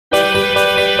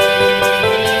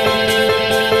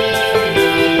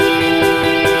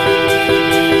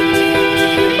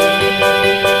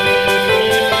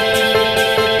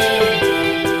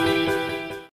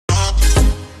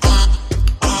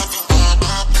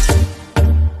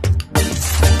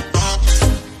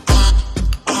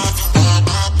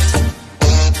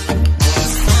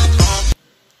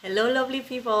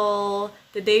people!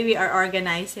 Today we are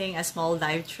organizing a small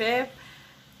dive trip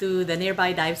to the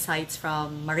nearby dive sites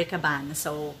from Maricaban.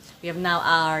 So we have now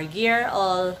our gear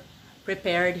all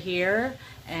prepared here,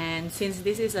 and since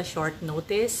this is a short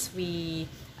notice,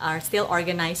 we are still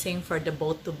organizing for the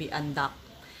boat to be undocked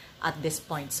at this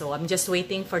point. So I'm just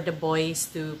waiting for the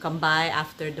boys to come by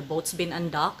after the boat's been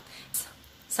undocked.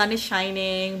 Sun is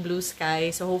shining, blue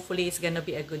sky, so hopefully it's gonna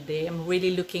be a good day. I'm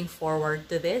really looking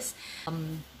forward to this.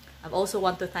 I also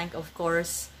want to thank, of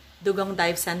course, Dugong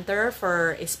Dive Center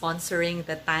for sponsoring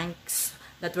the tanks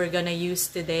that we're gonna use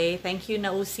today. Thank you,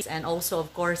 Nausi, and also, of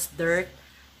course, Dirk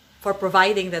for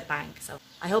providing the tank. So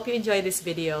I hope you enjoy this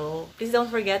video. Please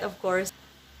don't forget, of course,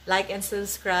 like and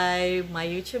subscribe my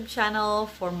YouTube channel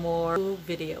for more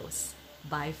videos.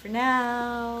 Bye for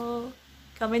now.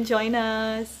 Come and join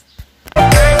us.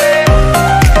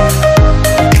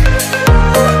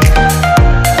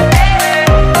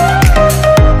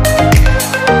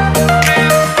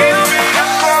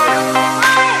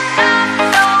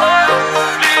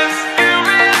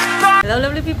 Hello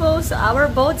lovely people, so our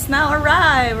boats now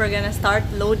arrived. We're gonna start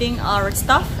loading our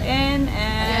stuff in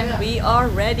and we are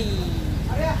ready.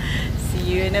 See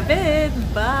you in a bit.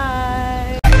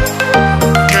 Bye.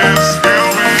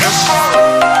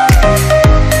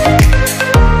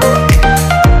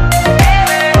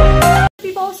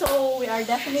 People, so we are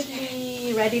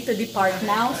definitely ready to depart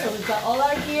now. So we've got all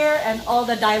our gear and all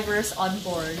the divers on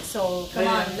board. So come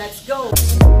on, let's go.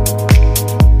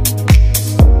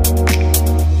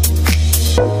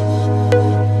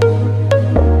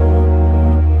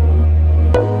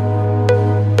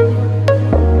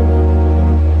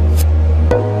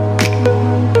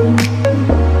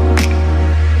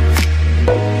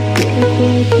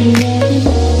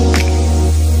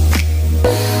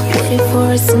 Waiting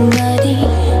for somebody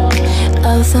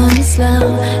else on this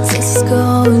love, since it's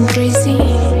going crazy.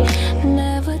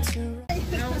 Never to.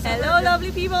 Hello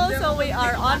lovely people, so we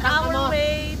are on our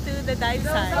way to the dive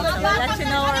site. So we'll let you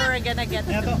know where we're gonna get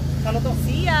to.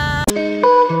 See ya!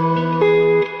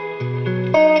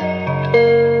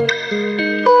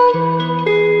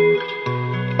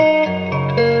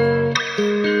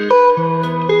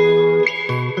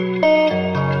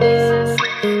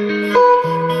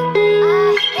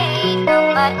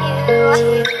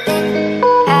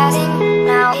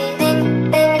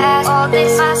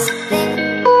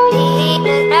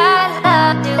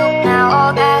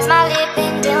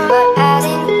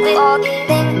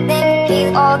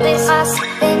 All this us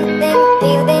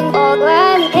feeling all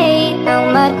when hate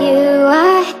how much you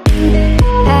are.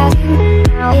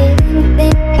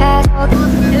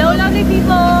 Hello lovely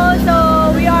people, so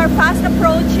we are fast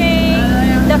approaching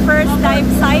the first dive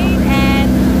site and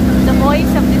the boys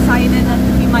have decided that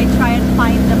we might try and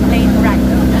find the plane wreck.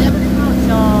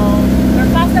 So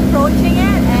we're fast approaching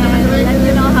it and we'll let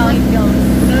you know how it goes.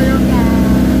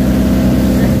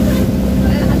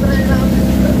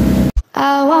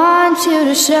 I want you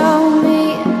to show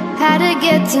me how to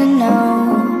get to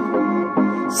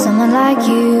know someone like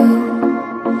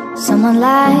you, someone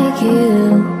like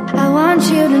you. I want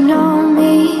you to know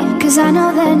me, 'cause I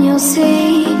know then you'll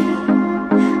see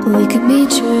we could be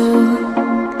true,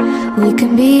 we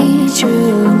can be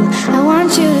true. I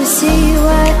want you to see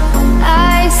what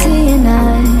I see in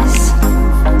us,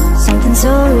 something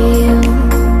so real,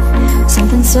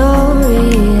 something so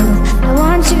real. I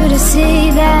want you to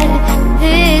see that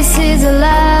this is a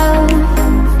love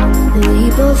that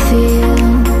we both feel,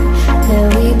 that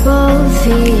we both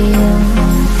feel.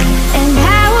 And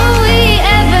how will we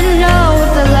ever know if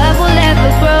the love will ever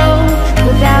grow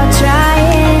without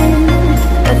trying,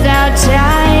 without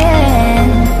trying?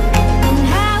 And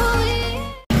how will we...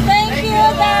 Thank you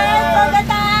guys for the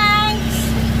thanks!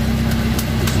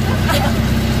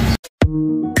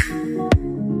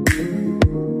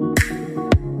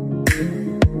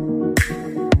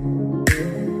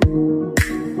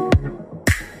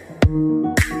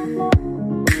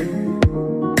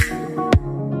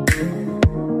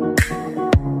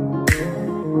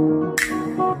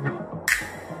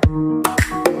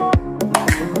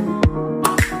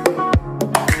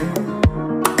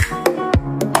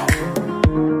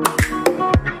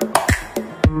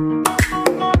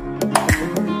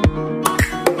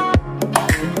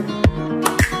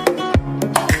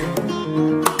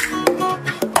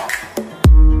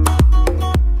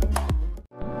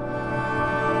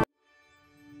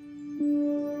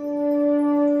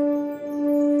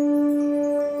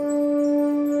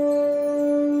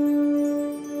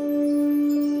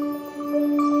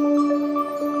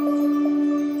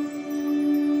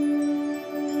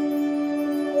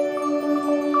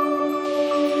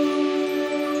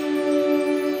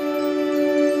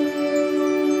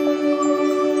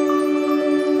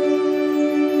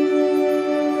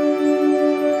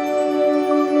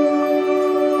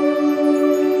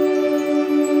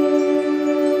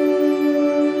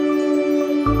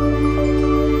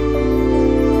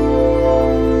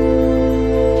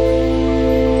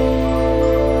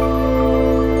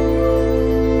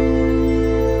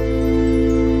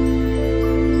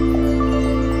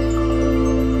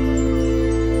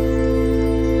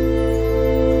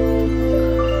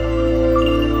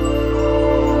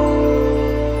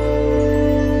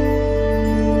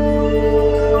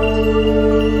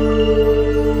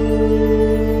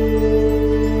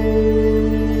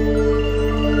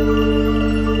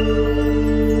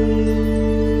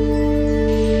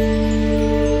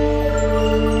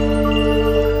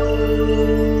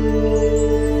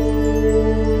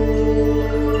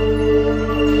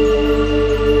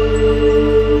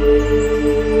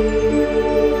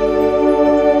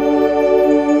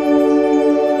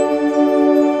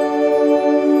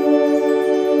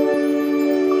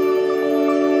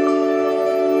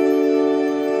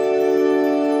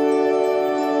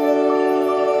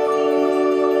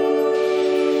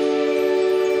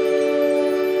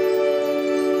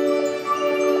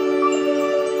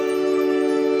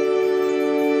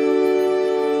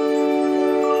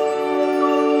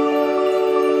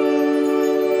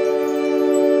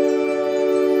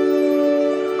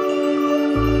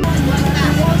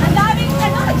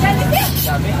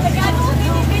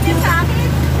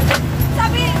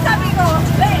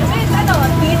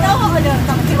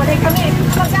 Wala kami.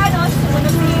 Pagkano,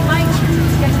 sumunod si Mike.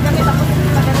 Kasi kami tapos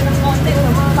pagkano ng konti.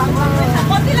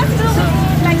 Konti lang siguro.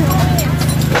 Like 2 minutes.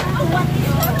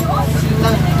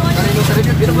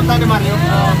 Pinupunta ni Mario.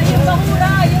 Yung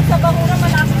Bakura. Yung sa Bakura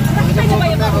malapit. Nakita niyo ba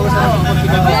yung Bakura?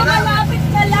 Kaya malapit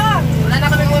na lang. Wala na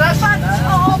kaming oras?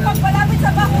 Oo, pag malapit sa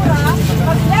Bakura,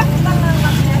 mag-left lang ng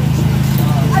mag-left.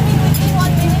 I mean, within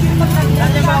 1 minute pag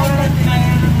nag-left ka.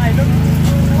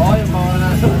 Oo, yung mga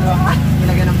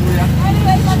nilagyan ng buya.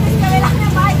 Anyway, matis kami lang na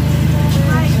bike.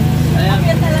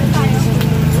 Appear na lang tayo.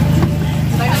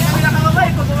 Tayo kami nakakabay.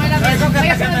 Pag kumain namin.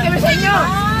 Kaya sunod kami sa inyo.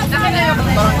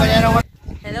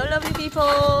 Hello lovely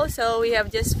people! So we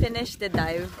have just finished the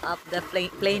dive up the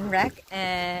plane wreck,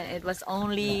 and it was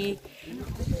only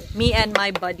me and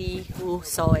my buddy who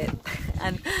saw it,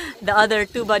 and the other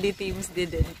 2 buddy teams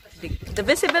didn't. The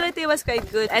visibility was quite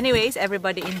good. Anyways,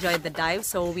 everybody enjoyed the dive,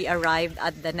 so we arrived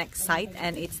at the next site,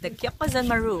 and it's the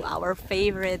Kyokazan Maru, our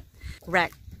favorite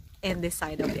wreck in this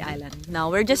side of the island.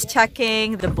 Now we're just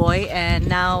checking the buoy, and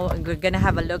now we're gonna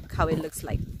have a look how it looks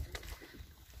like.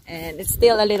 And it's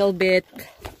still a little bit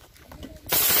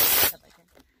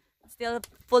still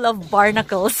full of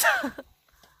barnacles.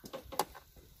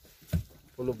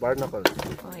 Full of barnacles.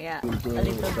 Oh yeah, a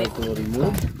little bit. To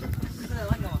remove.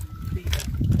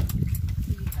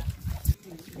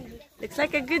 Looks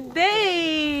like a good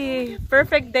day.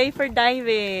 Perfect day for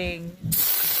diving.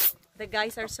 The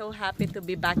guys are so happy to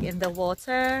be back in the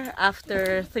water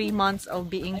after 3 months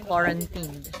of being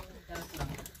quarantined.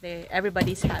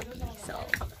 Everybody's happy. So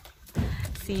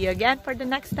see you again for the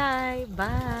next dive.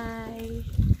 Bye.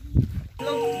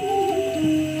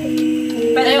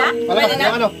 Pwede na? Pwede na?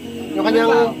 Yung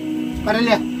kanyang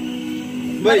parilya.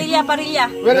 Parilla.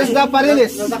 Where is the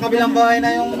parilis? Sa kabilang bahay na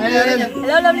yung...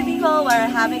 Hello lovely people. We're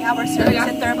having our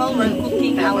service interval. We're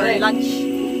cooking our lunch.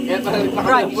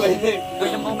 Brunch. For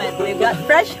the moment, we've got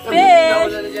fresh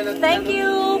fish. Thank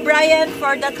you, Brian,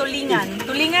 for the tulingan.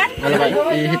 Tulingan? Ano ba?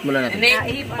 I-hit mo lang natin.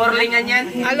 Hindi, porlingan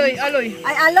yan. Aloy.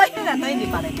 Ay, aloy na to. Hindi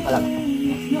pa rin.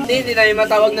 Hindi na yung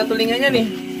matawag na tulingan yan eh.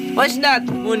 What's that?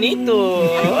 Bonito.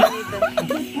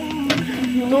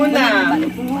 Tuna.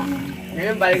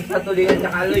 Ngayon, balik sa tulingan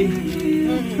sa aloy.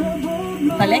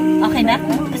 Balik? Okay na?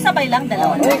 Sabay lang,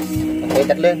 dalawa na. Okay,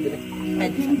 tatlo yan.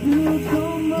 Pwede.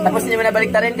 Tapos hindi mo na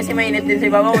balik rin kasi mainit din sa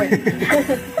ibabaw eh.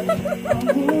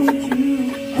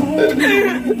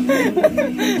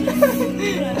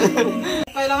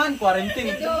 Kailangan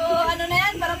quarantine. So, ano na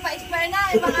yan? Parang pa-expire na.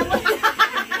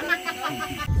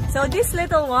 So, this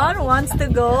little one wants to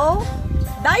go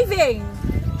diving.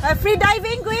 Free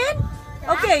diving, Gwen?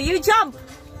 Okay, you jump.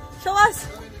 Show us.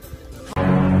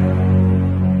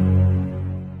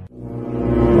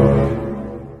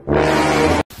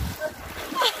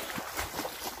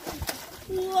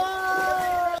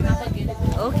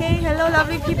 Okay, hello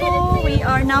lovely people. We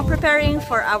are now preparing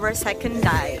for our second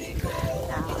dive.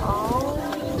 Now,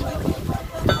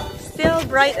 still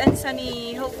bright and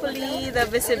sunny. Hopefully the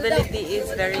visibility is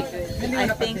very good.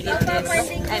 I think it is.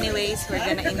 Anyways, we're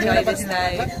gonna enjoy this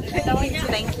dive.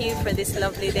 Thank you for this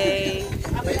lovely day.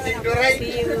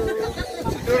 See you.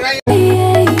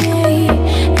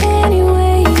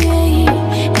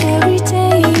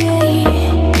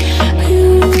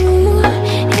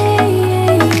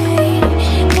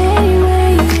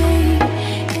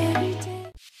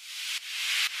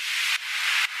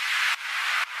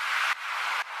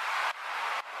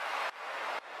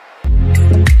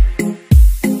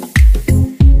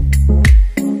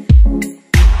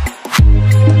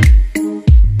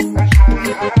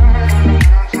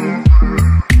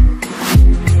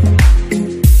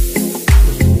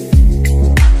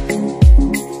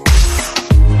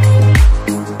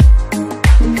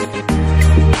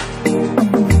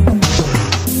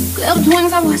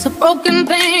 was a broken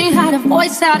thing, had a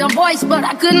voice, but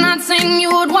I could not sing. You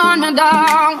would want me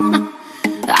down.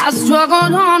 I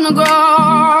struggled on the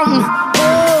ground.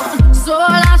 Oh, so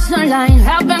lost the line,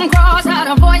 have been crossed. Had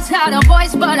a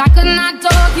voice, but I could not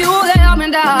talk. You held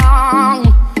me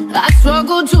down. I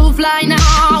struggle to fly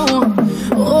now.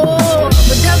 Oh,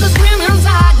 but there's a scream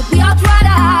inside that we are tried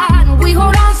out. We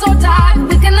hold on so tight,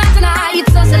 we cannot deny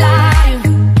it's us alive.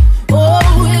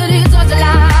 Oh, it is us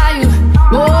alive.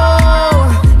 Oh,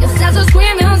 yes, there's a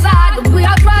scream inside that we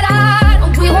are tried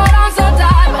out. We hold on so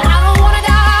tight, but I don't wanna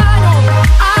die. No,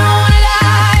 I don't wanna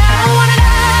die. I don't wanna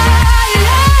die.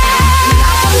 Yeah.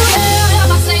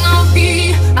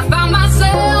 I found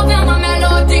myself in my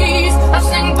melodies.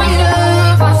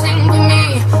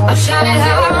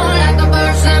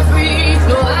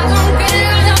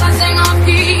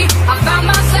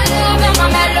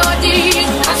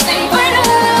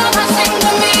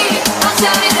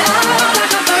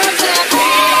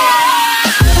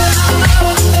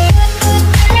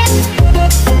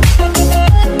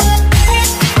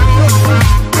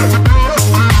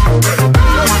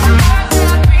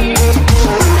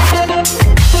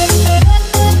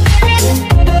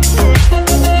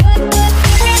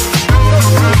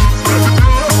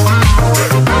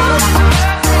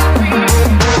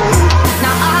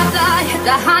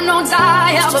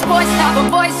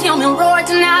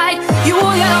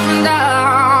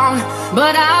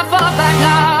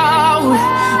 loud.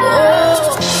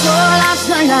 Oh, so last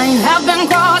night I have been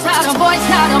crossed, had a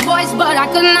voice, but I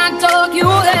could not talk. You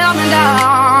held me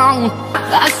down.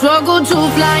 I struggle to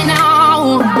fly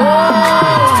now.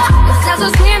 Oh, it's just a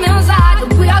scream inside,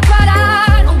 but we are cut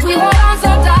out. We hold on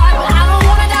so tight, but I don't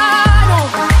wanna die. No,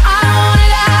 I don't wanna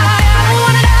die. I don't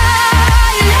wanna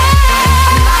die. Yeah.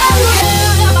 I don't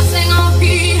care if I sing off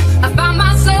key. I find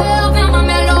myself in my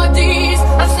melodies.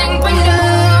 I sing with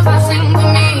love, I sing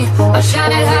with me. I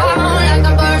shout it out like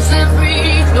a bird set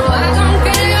free. No, I don't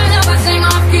care if I sing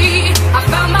off key. I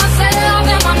found myself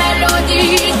in my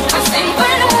melodies. I sing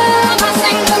with love, I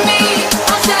sing with me.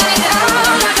 I shout it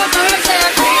out like a bird set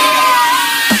free.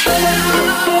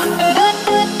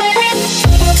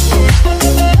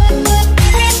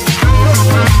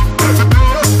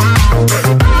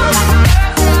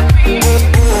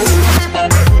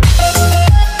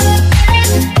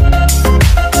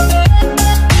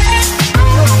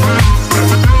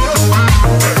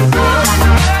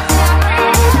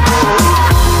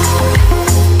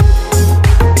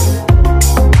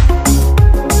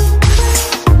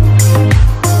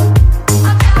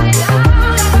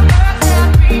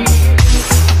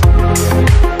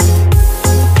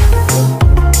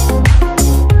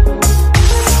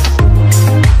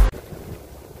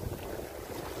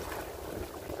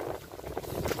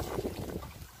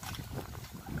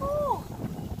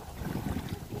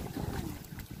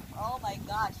 Oh my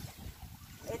gosh,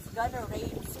 it's gonna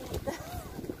rain soon.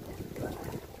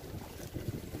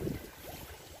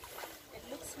 It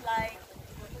looks like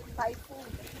typhoon.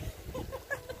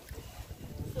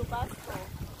 Subasco.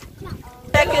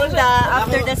 Second,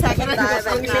 after the second dive,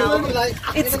 and now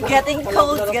it's getting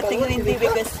cold, getting windy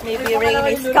because maybe rain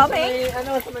is coming.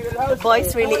 The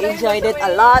boys really enjoyed it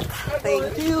a lot.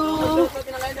 Thank you.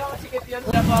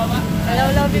 Hello,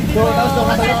 lovely people. So,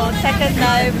 second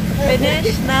dive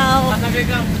finished. Now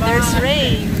there's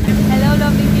rain. Hello,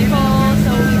 lovely people.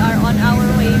 So we are on our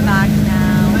way back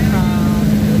now from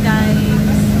 2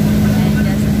 dives and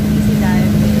just an easy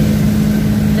dive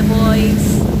with the boys.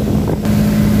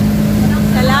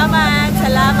 Salamat,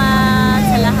 salamat.